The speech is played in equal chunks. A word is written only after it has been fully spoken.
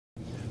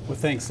Well,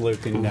 thanks,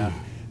 Luke, and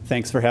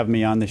thanks for having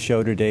me on the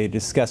show today to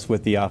discuss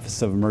what the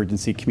Office of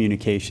Emergency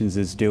Communications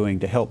is doing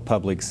to help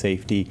public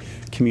safety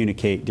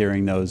communicate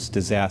during those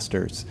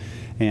disasters.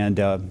 And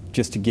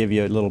just to give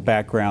you a little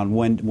background,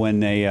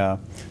 when a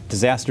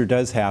disaster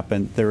does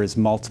happen, there is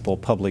multiple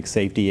public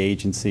safety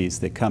agencies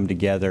that come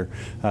together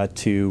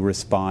to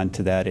respond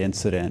to that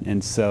incident.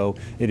 And so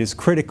it is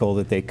critical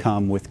that they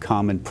come with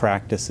common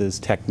practices,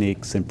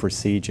 techniques, and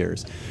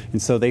procedures.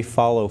 And so they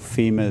follow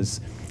FEMA's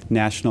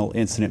National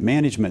Incident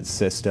Management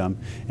System,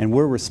 and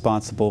we're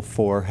responsible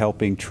for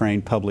helping train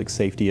public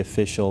safety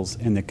officials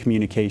in the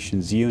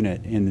communications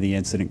unit in the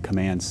Incident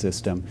Command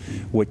System,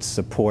 which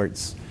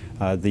supports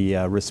the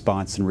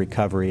response and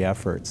recovery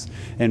efforts.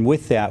 And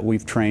with that,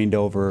 we've trained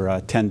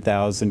over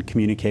 10,000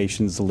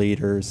 communications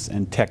leaders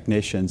and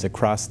technicians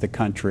across the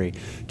country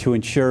to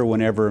ensure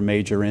whenever a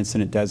major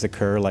incident does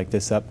occur, like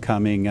this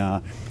upcoming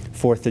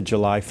 4th of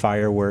July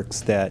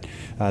fireworks, that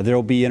there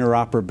will be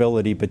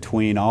interoperability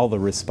between all the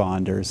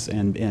responders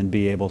and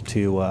be able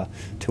to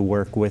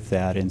work with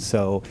that. And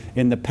so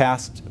in the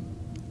past,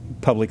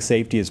 public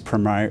safety has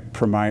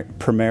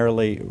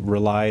primarily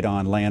relied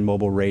on land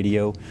mobile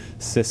radio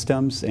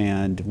systems,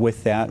 and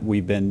with that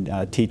we've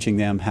been teaching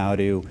them how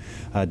to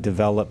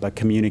develop a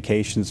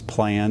communications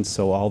plan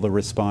so all the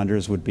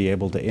responders would be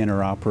able to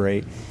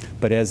interoperate.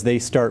 But as they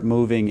start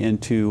moving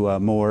into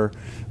more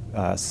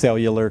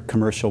cellular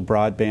commercial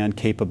broadband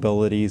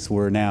capabilities,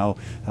 we're now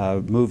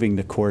moving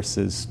the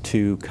courses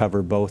to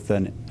cover both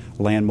an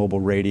land mobile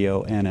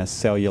radio and a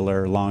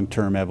cellular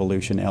long-term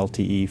evolution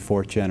LTE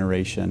 4th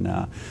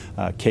generation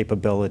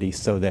capability,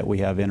 so that we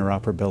have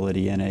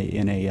interoperability in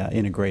a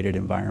integrated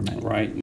environment. Right.